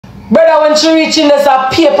Brother, when she reaching this a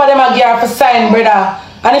paper them a give her for sign, brother.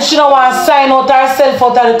 And if she don't want to sign out herself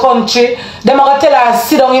out of the country, them a gonna tell her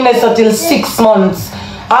sit down in this until 6 months.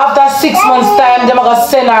 After 6 months time, them a gonna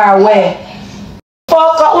send her away.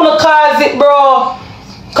 Fuck, I wanna cause it, bro.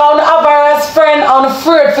 Cause I have her as friend, I'm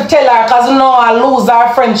afraid to tell her because you know I lose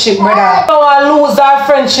our friendship, brother. You know I lose our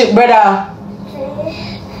friendship, brother.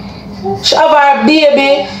 She have her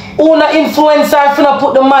baby, who not influence her if you not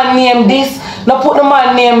put the man name this, not put the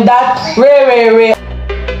man name that. Ray.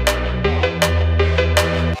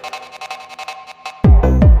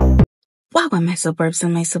 Wow, my suburbs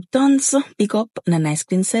and my subdons, big up and a nice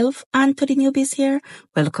clean self, and to the newbies here,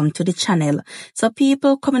 welcome to the channel. So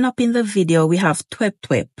people, coming up in the video, we have Twep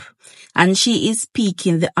Twep, and she is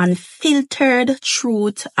speaking the unfiltered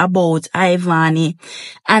truth about Ivany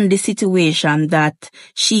and the situation that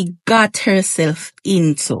she got herself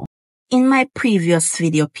into. In my previous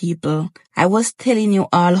video, people, I was telling you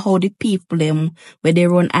all how the people them, where they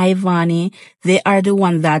run Ivany, they are the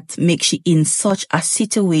one that make she in such a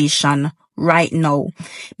situation right now,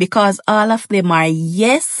 because all of them are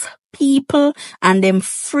yes people and them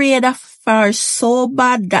afraid of her so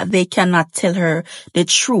bad that they cannot tell her the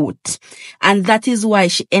truth, and that is why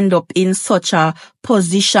she end up in such a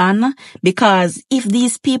position. Because if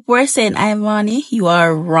these people were saying, Ivany, you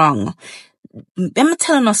are wrong, I'm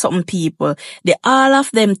telling you something, people. They all of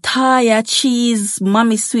them, Taya, Cheese,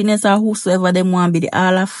 Mommy Sweetness, or whosoever them want to be,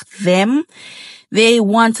 all of them, they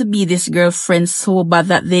want to be this girlfriend so bad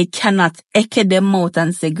that they cannot echo them out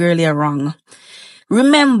and say, girl, you're wrong.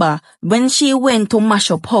 Remember, when she went to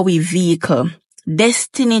mash up Howie vehicle,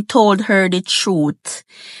 Destiny told her the truth.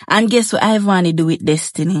 And guess what Ivany do with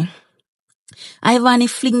Destiny? Ivany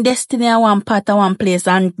fling Destiny at one part of one place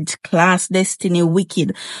and class Destiny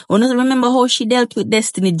wicked. You know, remember how she dealt with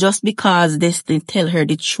Destiny just because Destiny tell her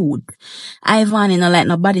the truth. Ivany not like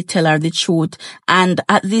nobody tell her the truth. And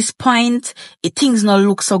at this point, things not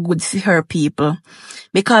look so good for her, people.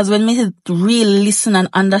 Because when we really listen and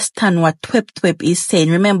understand what Twep Twep is saying,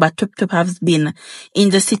 remember Twep Twep has been in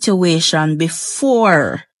the situation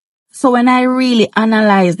before. So when I really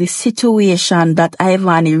analyze the situation that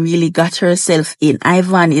Ivany really got herself in,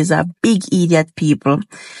 Ivany is a big idiot, people.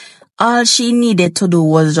 All she needed to do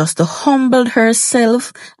was just to humble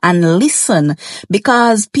herself and listen.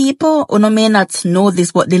 Because people who may not know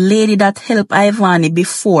this, but the lady that helped Ivany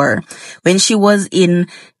before, when she was in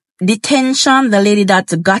detention, the lady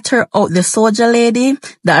that got her out, the soldier lady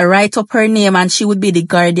that write up her name and she would be the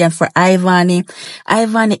guardian for Ivany.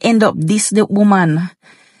 Ivany end up the woman.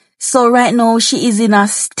 So right now she is in a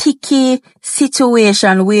sticky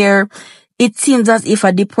situation where it seems as if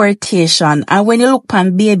a deportation. And when you look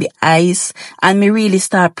on baby eyes and me really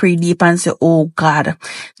start pretty deep and say, oh God,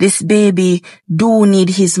 this baby do need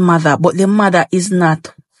his mother, but the mother is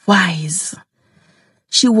not wise.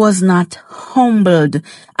 She was not humbled.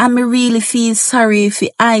 And me really feel sorry for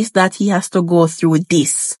eyes that he has to go through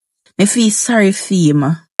this. Me feel sorry for him.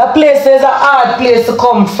 A place is a hard place to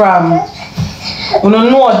come from. You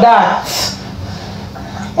don't know that.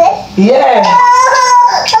 Yeah.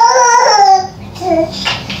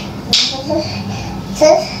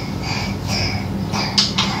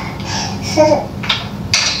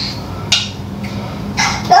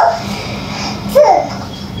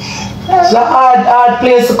 It's a hard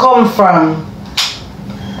place to come from.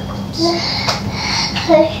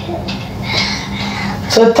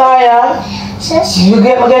 So Taya, you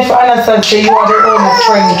get for understand say you are the only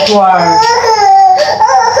friend to her.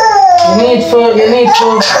 You need to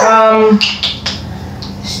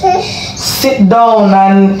sit down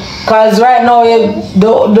and cause right now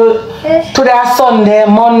today Sunday,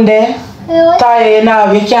 Monday, Taya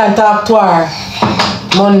now you can't talk to her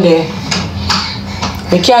Monday.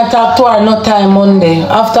 You can't talk to her no time Monday.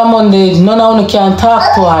 After Monday, none of you can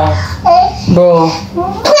talk to her. Bro.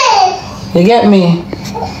 You get me?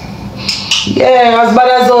 Yeah, as bad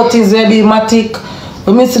as all things baby Matic.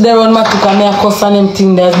 When me see there on Matic and me a cuss on them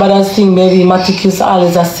thing there, as bad as thing baby Matic used to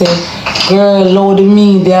always say, girl, load the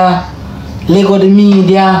media, Lego the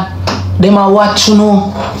media, them a watch you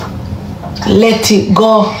know. Let it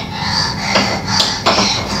go.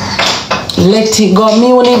 Let it go.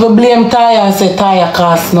 Me won't even blame Taya and say Taya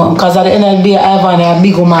cost nothing. Because at the end of the day, Ivany a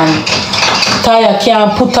big woman. Taya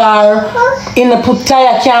can't put her in the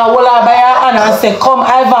Taya can't hold her by her hand and say, come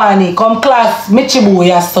Ivany, come class, Michibu,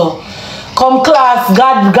 yes so. Come class,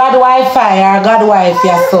 God Wi-Fi or God wife,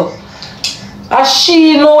 yes so. And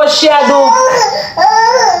she know what she a do.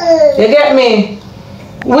 You get me?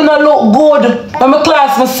 We not look good. When I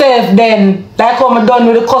class myself then, like how I done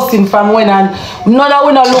with the costume from when, and none of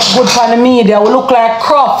we not look good for the media. We look like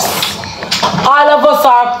crops. All of us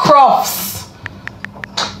are crops.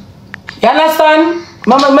 You understand?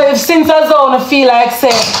 If since I don't feel like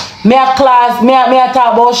say me a class, me a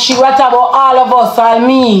talk about she, what about all of us, all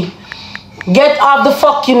me. Get off the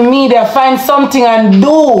fucking media, find something and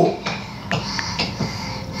do.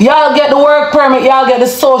 Y'all get the work permit, y'all get the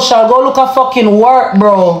social, go look at fucking work,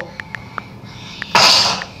 bro.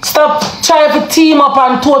 Stop trying to team up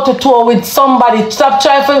and toe-to-toe with somebody. Stop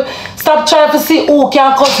trying to see who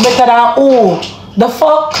can cuss better than who. The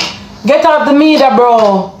fuck? Get off the media,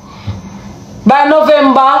 bro. By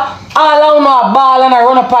November, all I know a ball and I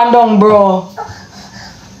run up and down, bro.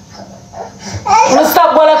 You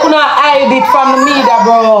stop while I couldn't hide it from the media,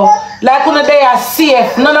 bro. Like when they are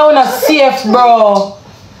safe. None of them are safe, bro.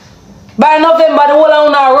 By November, the whole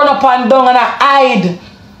of them run up and down and I hide.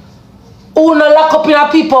 Who no lock up in a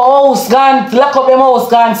people's house, gone, lock up them house,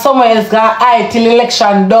 gone somewhere else, gone hide till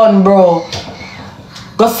election done, bro.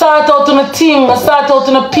 Go start out on a thing, go start out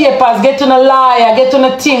on the papers, get on a lawyer, get on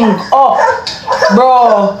a thing up,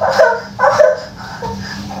 bro.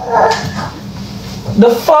 The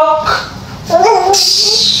fuck?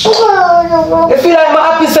 You feel like my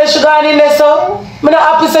happy say she gone in there, so? I'm not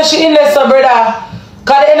happy say she in there, so, brother.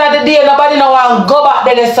 Cause at the end of the day, nobody no want to go back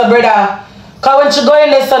there, so, brother. Cause when she go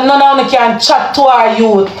in there, so none of them can chat to her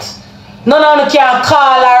youth. None of them can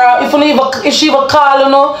call her. If she even call, you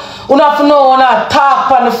know have to know when I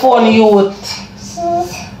talk on the phone, youth.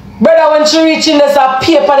 Brother, when she reach in there, so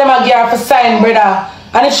paper them a give her for sign, brother.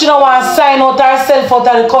 And if she don't want to sign out herself out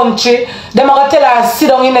of the country, them are going to tell her sit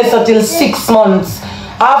down in there so till 6 months.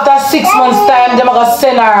 After 6 months time, them are going to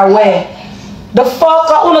send her away. The fuck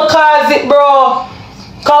I wanna cause it, bro?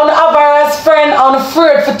 Cause I have her as friend, I'm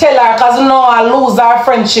afraid to tell her because you know I lose our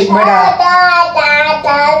friendship, brother.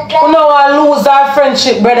 You know I lose our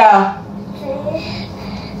friendship, brother.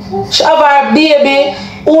 She have her baby,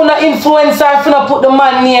 who not influence her if you not put the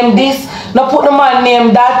man name this, not put the man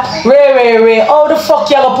name that, Ray. How the fuck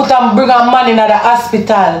you gonna put and bring a man in the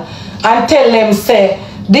hospital and tell them say,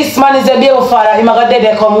 this man is a baby father, he gonna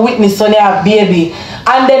dead come witness when you have baby.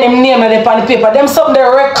 And then him name it on the paper. Them something they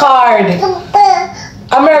record.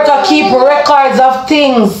 America keep records of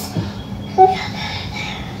things.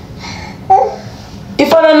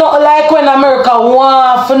 If I don't know like when America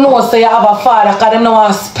want to know say you have a father, because they don't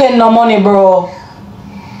want to spend no money, bro.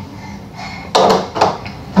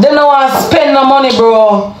 They don't want to spend no money,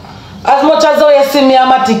 bro. As much as you see me,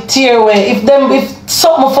 I'm at the tear way. If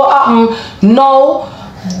something for happen, no.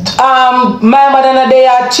 My mother and they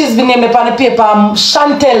are Chisby name on the paper.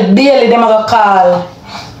 Chantel Bailey, them are call.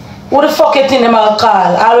 Who the fuck you think them are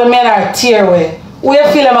call? All men are tear way. Who you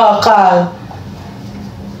feel them are call?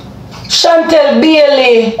 Chantel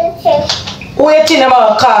Bailey. Who you think them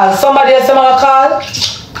are call? Somebody else them are call?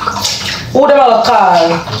 Who them are call?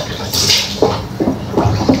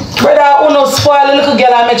 Brother, who no spoil a little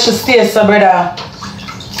girl and make she stay so, brother?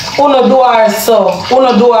 Who no do her so? Who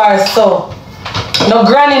no do her so? No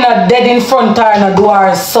granny not dead in front of her, no do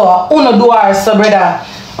her so. Who no do her so, brother?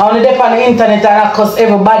 I want to dip on the internet and I cuss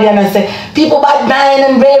everybody and I say, people bad mind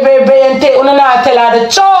and very and take. You know not tell her the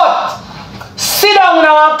truth. Sit down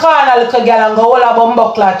now and corner little girl and go hold a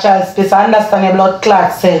bumbo clot child space. I understand your blood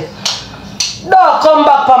clot self. Don't come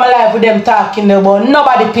back for my life with them talking there about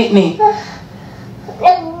nobody pick me.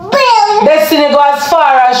 Destiny go as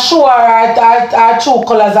far as show her true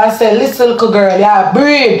colors and say, listen little girl, yeah,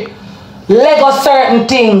 breathe. Lego certain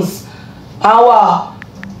things. And what?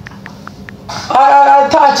 I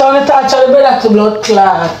touch the brother to blood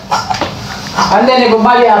clot. And then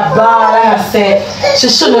everybody a ball and I say, she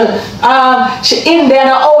shouldn't, she in there and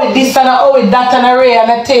I owe it this and I owe it that and I ray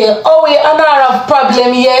and I tell you, oh we another have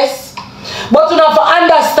problem, yes. But you know, for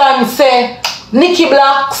understand, say, Nikki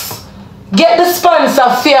Blacks, get the sponsor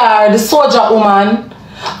for the soldier woman.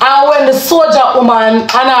 And when the soldier woman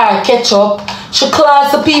and her catch up, she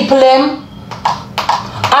class the people them.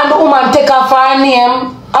 And the woman take off her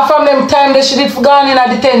name. And from them time that she did for gone in a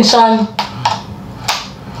detention.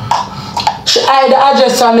 She hide the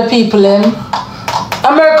address on the people them.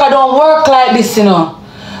 America don't work like this, you know.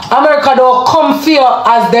 America don't come for you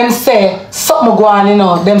as them say something go on, you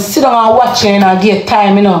know. Them sit down and watch you, you know, get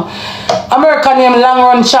time, you know. America name long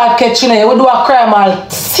run short catch, you know. You do a crime all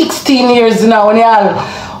 16 years, you know.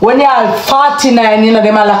 When you all 49, you know,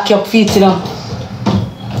 them all lock your feet, you know.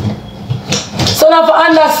 So now for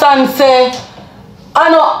understand, say, I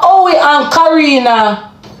know Owie and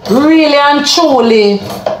Karina really and truly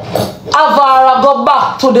Avara go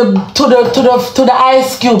back to the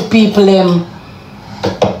Ice Cube people them.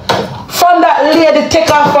 From that lady take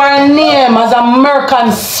off her name as an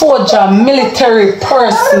American soldier, military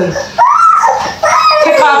person.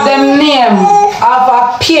 Take off them name off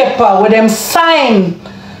a paper with them sign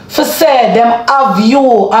For say them have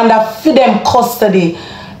you under for them custody.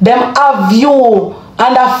 Them have you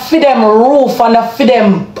under for them roof, under for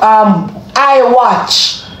them eye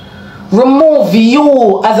watch. Remove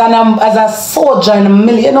you as a soldier in a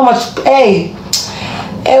million. You know much hey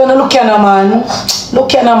look at man.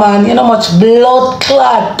 Look at man, you know much blood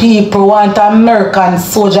clad people want American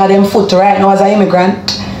soldier them foot right now as an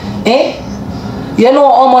immigrant. Eh? You know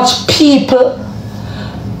how much people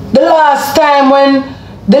the last time when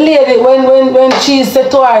the lady when she said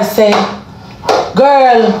to her say,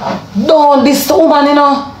 girl, don't this woman, you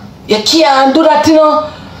know. You can't do that, you know.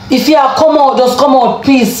 If you come out, just come out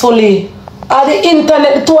peacefully. Or the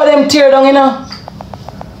internet, the two of them tear down, you know.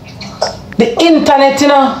 The internet, you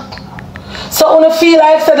know. So when I feel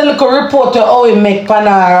like said the little reporter how we make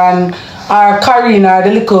Panar and or Karina or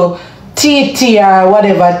the little TT or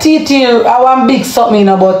whatever. TT I want big something, you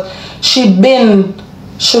know, but she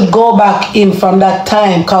should go back in from that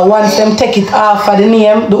time. Cause once them take it off of the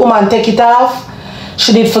name, the woman take it off,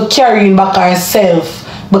 she did for carrying back herself.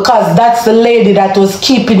 Because that's the lady that was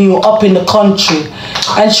keeping you up in the country.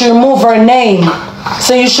 And she removed her name.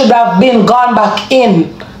 So you should have been gone back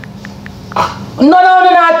in. No,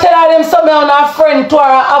 I tell her them something on her friend to her,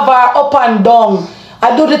 have her up and down.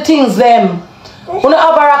 I do the things them. When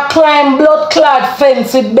have her climb blood clot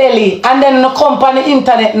fence with belly. And then you come on the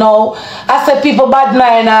internet now. I said people bad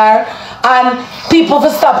mind her. And people for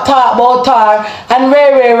stop talk about her. And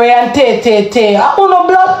Ray and Tay. I don't know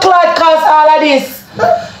blood clot cause all of this.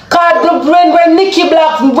 Cause when Nikki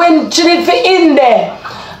Black, when she did for in there.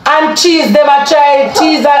 And cheese them I try,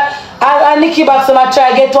 cheese and Nikki Black them I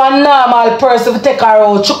try get to a normal person to take her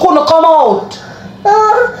out. She couldn't come out.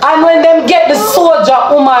 And when them get the soldier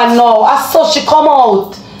woman now, I saw she come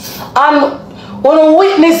out. And when I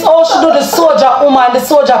witness how she do the soldier woman, the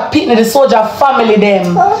soldier pitney, the soldier family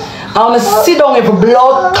them. I want to sit down with a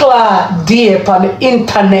blood clot deep on the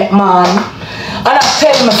internet, man. And I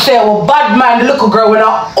tell myself, well, bad man, the little girl with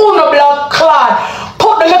a blood clot,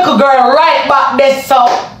 put the little girl right back there, so,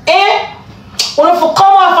 eh? When if you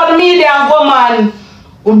come off of the media and go, man,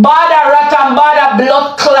 we bother rat and bother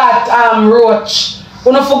blood clot roach.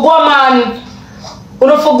 When if you go, man,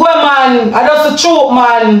 I just the truth,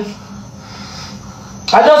 man.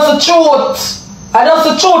 I just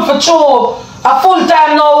the truth for true. A full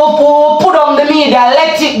time now, we put on the media,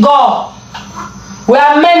 let it go. We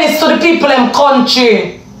are menace to the people in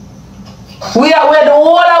country. We are the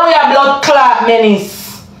whole of we are blood clot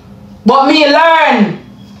menace. But me learn.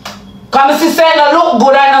 Cause me see saying no look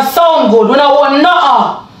good and no sound good. We don't want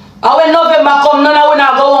nothing. And when November come, none of we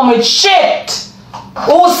not go home with shit.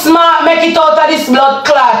 Who smart make it out of this blood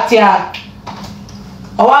clot, yeah?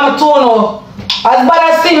 I want me to know. As bad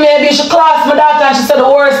as thing maybe, she classed my daughter and she said the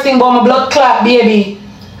worst thing about my blood clot baby.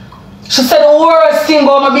 She said the worst thing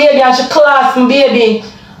about my baby and she classed my baby.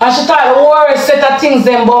 And she thought the worst set of things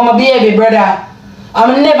them about my baby, brother.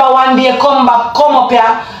 I never one day come up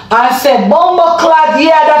here and say, Bumbo clot,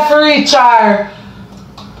 yeah, that for reach her.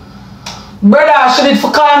 Brother, she did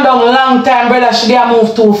for calm down a long time, brother. She did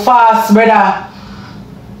move too fast, brother.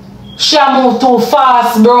 She moved too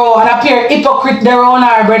fast, bro. And appear hypocrite there on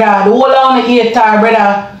her, brother. The whole on the hate her,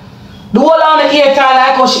 brother. The whole on the hate her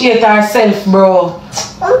like how she hate herself, bro.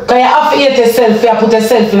 Cause you have to hate yourself, you put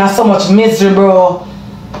yourself in so much misery, bro.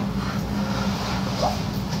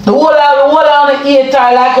 The whole on the hate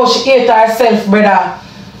her like how she hate herself, brother.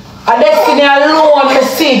 A Destiny alone, you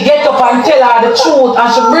see, get up and tell her the truth.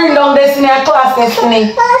 And she bring down Destiny and class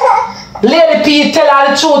Destiny. Lady P tell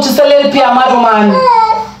her the truth. She say Lady P a mad man.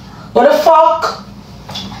 What the fuck?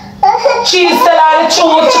 Cheese tell her the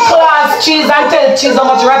truth to class Cheese and tell Cheese how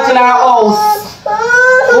much rat in her house.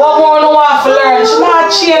 What more you want to learn? She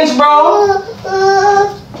not change, bro.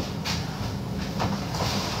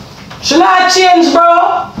 She not change,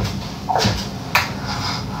 bro.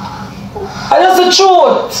 And that's the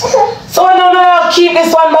truth. So I don't know keep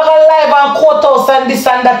this one back alive and courthouse and this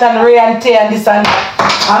and that and Ray and Tay and this and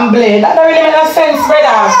Blade. That don't really make no sense,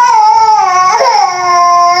 brother.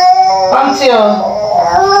 Come to you.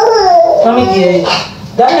 Let me get it.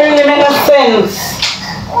 That don't really make no sense.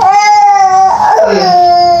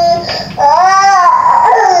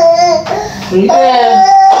 Yeah.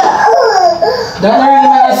 That don't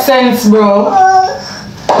really make no sense, bro.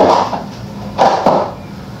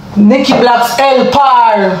 Nikki Black's El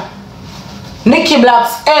Par. Nikki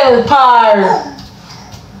Black's El Par.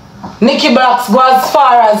 Nikki Black's go as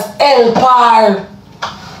far as El Par.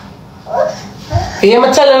 You hear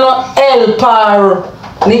me telling you El Par.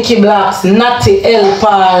 Nikki Black's natty El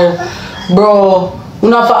Par. Bro,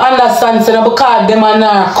 You have to understand, so because them are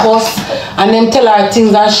not cuss and them tell her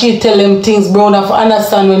things and she tell them things, bro. You have to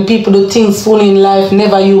understand when people do things fully in life,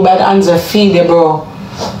 never you bad answer feed you, bro.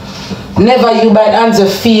 Never you bad answer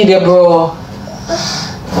feed you, bro.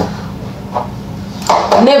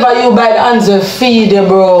 Never you bad answer feed you,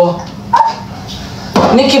 bro.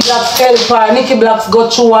 Nikki Black's help her. Nikki Black's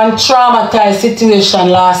got through one traumatized situation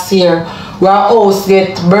last year where her house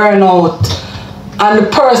get burned out. And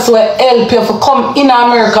the person will help you to come in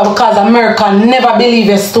America because America never believe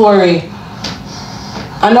your story.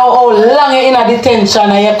 And now how long you in a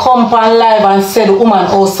detention and you come on live and say the woman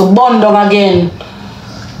house to burn down again.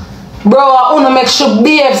 Bro, I want to make sure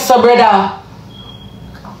behave so, brother.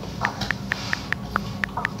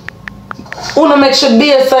 Wanna make sure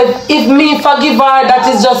behave so if me forgive her, that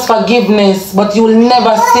is just forgiveness. But you will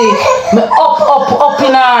never see me up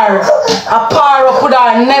in her. A power up with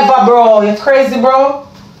her. Never, bro. You crazy, bro?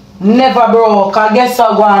 Never, bro. Cause guess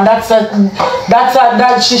what, Gwan?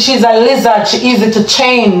 She's a lizard. She easy to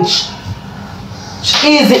change.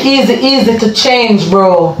 She easy to change,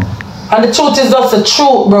 bro. And the truth is just the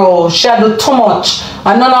truth, bro. She do too much.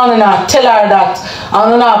 And none of them tell her that.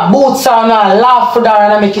 And none of boots her and laugh with her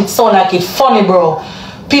and make it sound like it's funny, bro.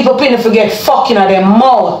 People picking for get fucking at their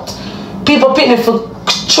mouth. People picking for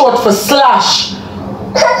throat for slash.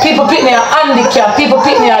 People picking a handicap. People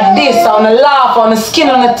picking a this on the laugh on the skin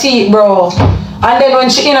on the teeth, bro. And then when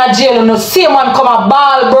she in a jail, you know, see a man come a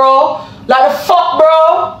ball, bro. Like the fuck,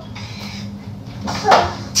 bro.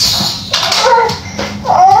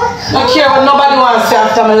 I don't care what nobody wants to say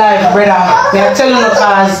after my life, brother. I'm telling you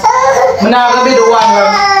cause I'm not gonna be the one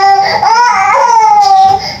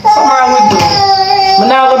something wrong with you. I'm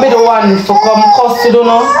not gonna be the one to come cuss you,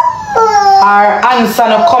 know, or answer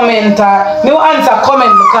no comment or me will answer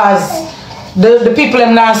comment because the people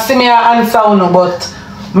them not see me answer no, but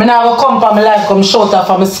I'm not gonna come from my life, come shout off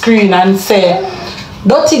from my screen and say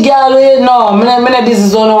dirty girl, no, I'm not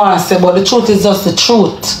business don't want to say, but the truth is just the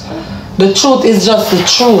truth. The truth is just the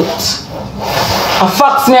truth. A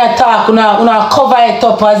facts me attack, una cover it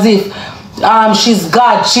up as if she's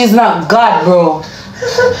God. She's not God, bro.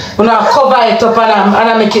 Una cover it up and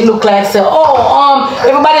I make it look like say,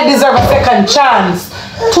 everybody deserve a second chance.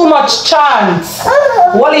 Too much chance.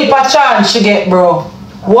 What heap of chance she get, bro?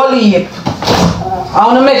 What heap? I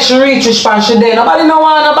wanna make sure reach which pan she there. Nobody no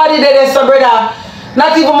want nobody there, so brother.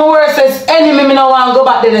 Not even my worst says enemy me no want go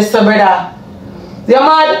back there, so brother. You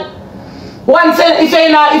mad? Once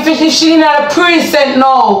if she in a precinct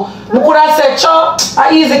now, we could have said, "Chop,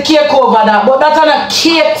 I easy cake over that," but that's not a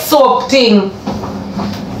cake soap thing.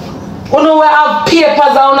 You know we have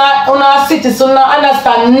papers on our city, so not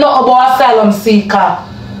understand nothing about asylum seeker.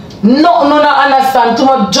 Nothing understand. Too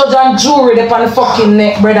much judge and jury they on the fucking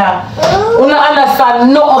neck, brother. You don't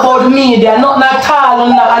understand nothing about the media. Nothing at all.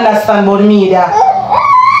 You don't understand about the media.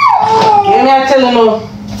 Give me a telling you.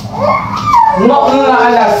 Nothing you don't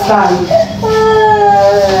understand.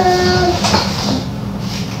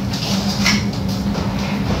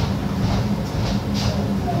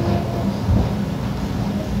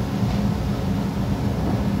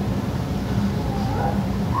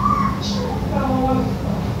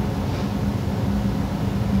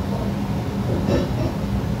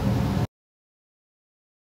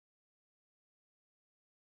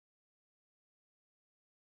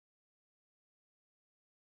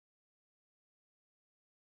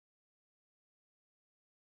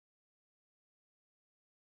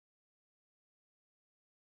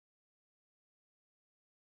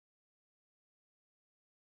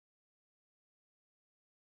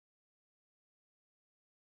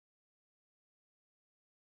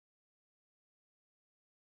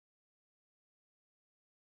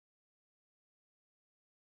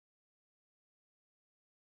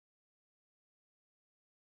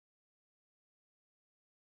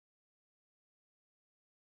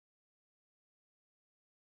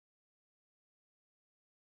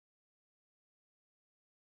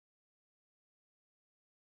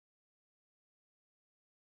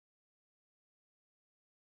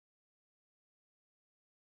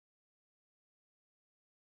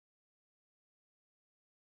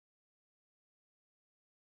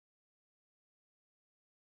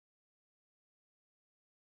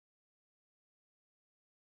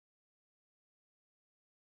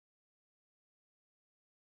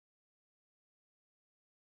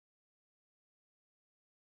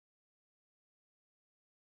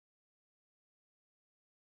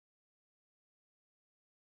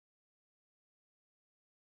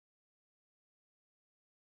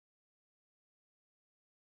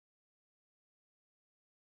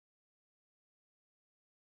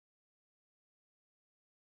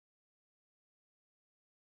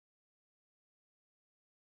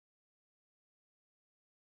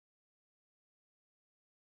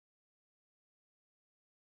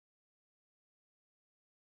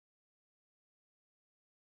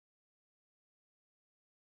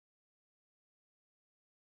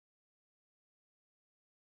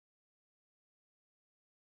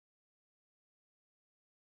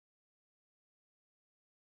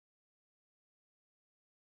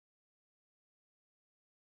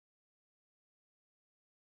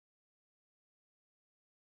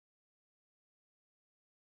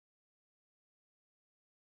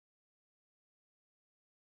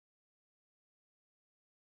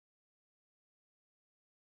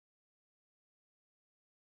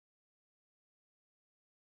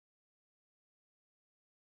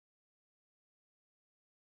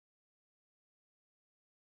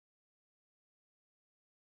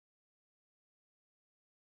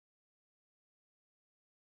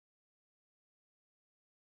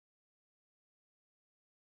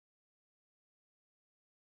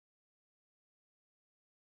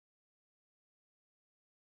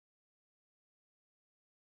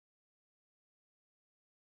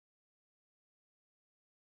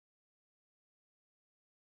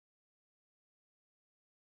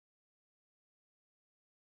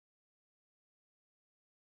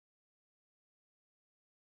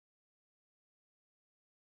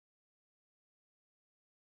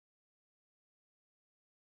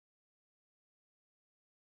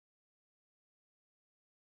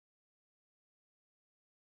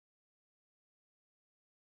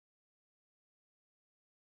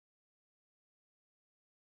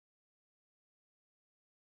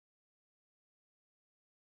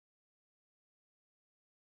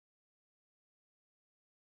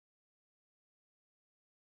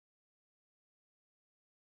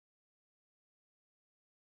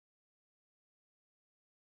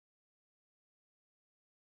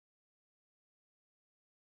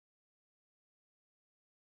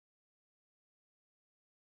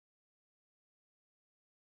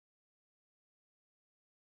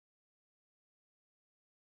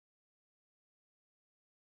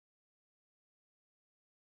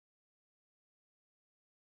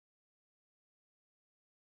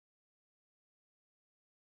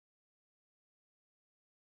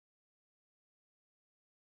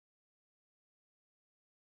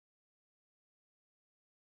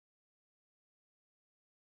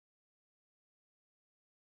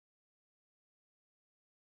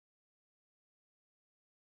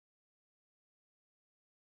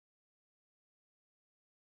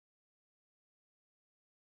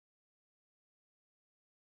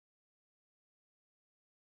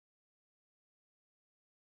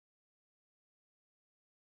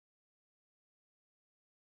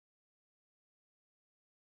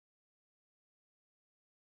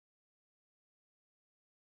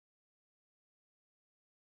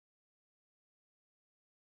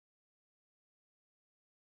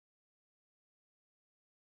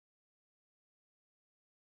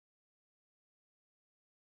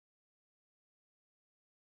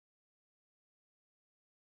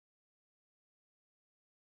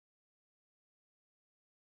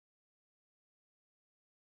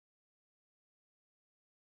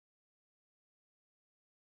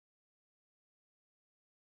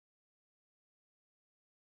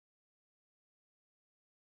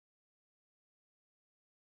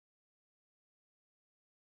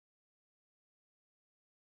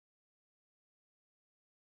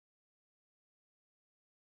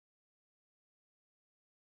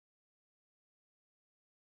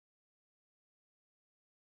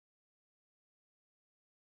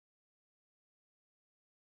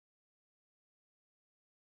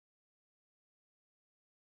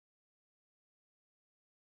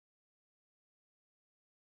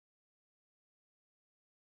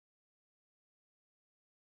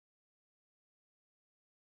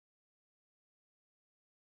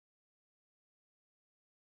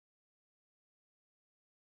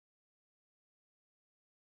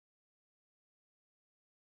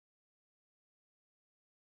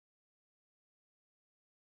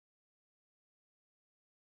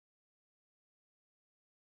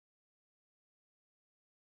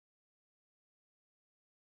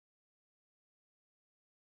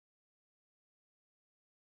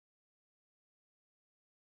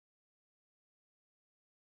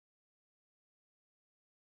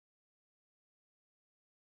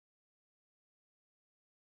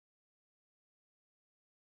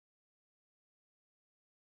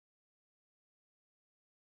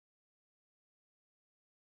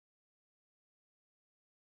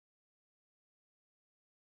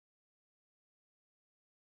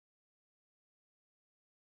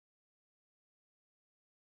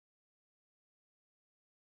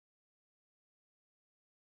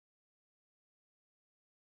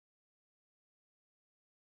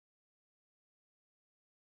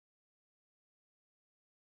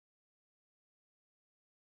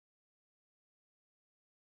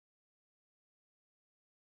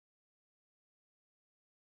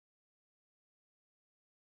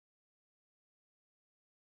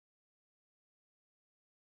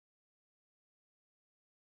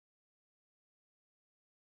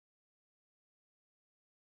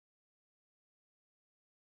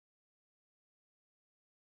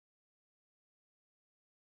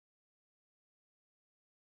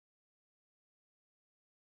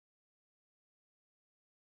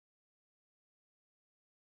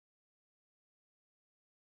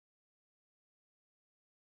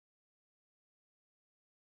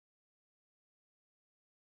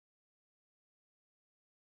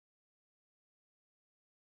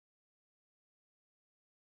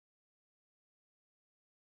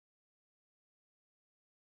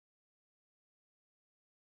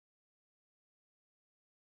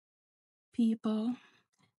 People,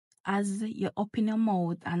 as you open your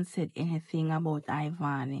mouth and said anything about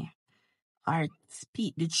Ivany, or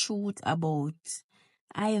speak the truth about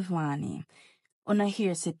Ivany, Una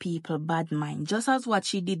hear say people bad mind. Just as what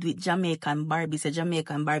she did with Jamaican Barbie, say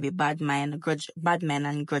Jamaican Barbie bad mind, bad man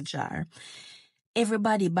and grudge her.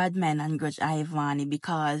 Everybody bad man and grudge Ivany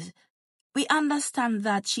because we understand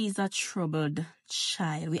that she's a troubled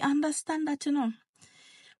child. We understand that,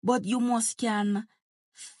 But you must can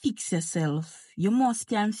fix yourself. You must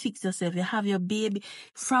can fix yourself. You have your baby.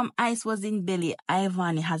 From Ice was in belly,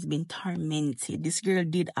 Ivany has been tormented. This girl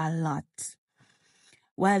did a lot.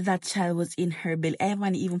 While that child was in her belly,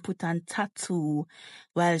 Ivany even put on tattoo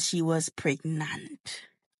while she was pregnant.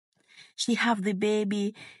 She have the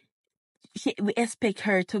baby. We expect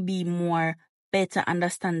her to be more better,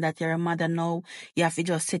 understand that you're a mother now. You have to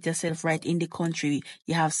just set yourself right in the country.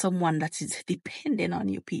 You have someone that is dependent on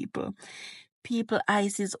you, people.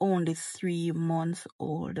 Ice is only 3 months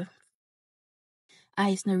old.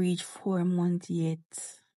 Ice not reach 4 months yet.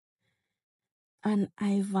 And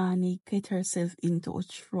Ivany get herself into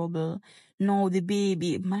trouble. Now the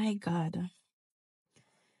baby, my God.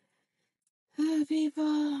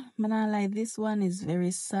 People, man, like this one is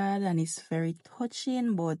very sad and it's very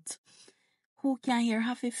touching, but who can hear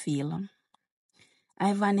how they feel?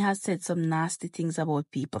 Ivany has said some nasty things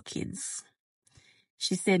about people, kids.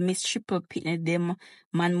 She said, Miss Triple pitney them,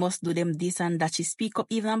 man must do them this and that. She speak up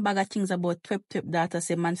even a bag of things about Twep Twep daughter,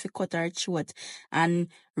 say man fi cut her throat and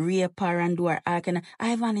rape her and do her arc. And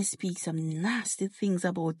Ivany speaks some nasty things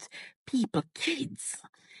about people, kids.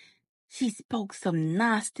 She spoke some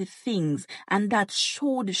nasty things, and that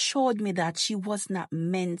showed me that she was not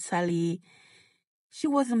mentally, she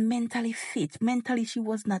wasn't mentally fit. Mentally, she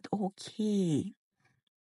was not okay.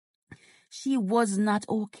 She was not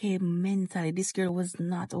okay mentally. This girl was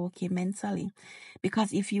not okay mentally.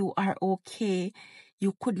 Because if you are okay,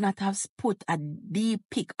 you could not have put a deep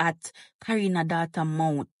pick at Karina daughter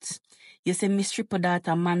mouth. You say, Miss Triple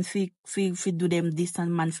daughter, man fi do them this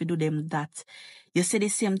and man fi do them that. You say the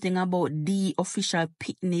same thing about the official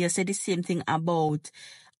pitney. You say the same thing about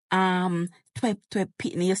Twep Twep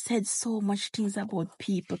pitney. You said so much things about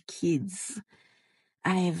people, kids.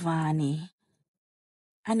 Ivany.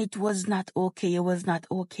 And it was not okay. It was not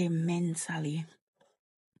okay mentally.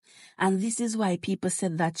 And this is why people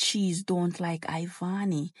said that she's don't like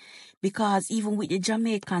Ivany. Because even with the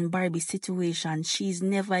Jamaican Barbie situation, she's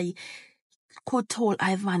never could told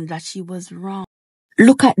Ivany that she was wrong.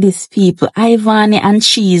 Look at these people. Ivany and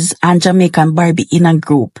Cheese and Jamaican Barbie in a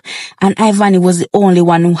group. And Ivany was the only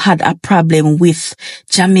one who had a problem with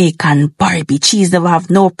Jamaican Barbie. Cheese never have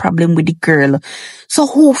no problem with the girl. So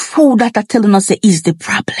who that are telling us is the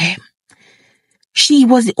problem? She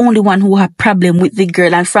was the only one who had problem with the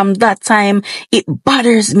girl. And from that time, it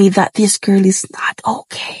bothers me that this girl is not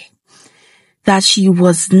okay. That she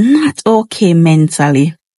was not okay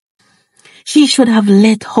mentally. She should have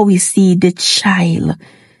let Howie see the child.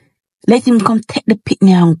 Let him come take the pitney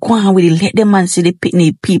and go on with it. Let the man see the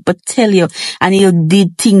pitney. People tell you, and you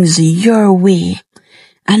did things your way.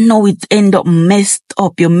 And now it end up messed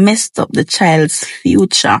up. You messed up the child's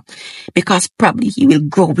future. Because probably he will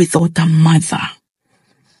grow without a mother.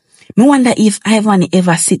 I wonder if Ivany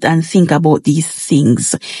ever sit and think about these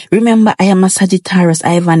things. Remember, I am a Sagittarius,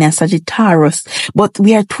 Ivany a Sagittarius, but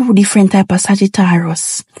we are two different type of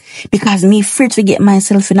Sagittarius. Because me afraid to get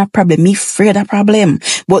myself in a problem, me afraid of problem.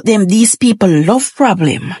 But these people love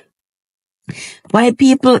problem. Why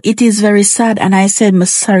people, it is very sad, and I said I'm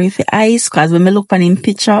sorry for Ice, because when I look on him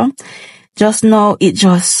picture, just now, it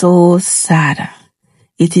just so sad.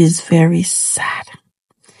 It is very sad.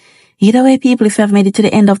 Either way, people, if you have made it to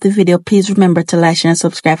the end of the video, please remember to like, share, and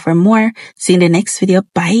subscribe for more. See you in the next video.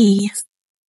 Bye.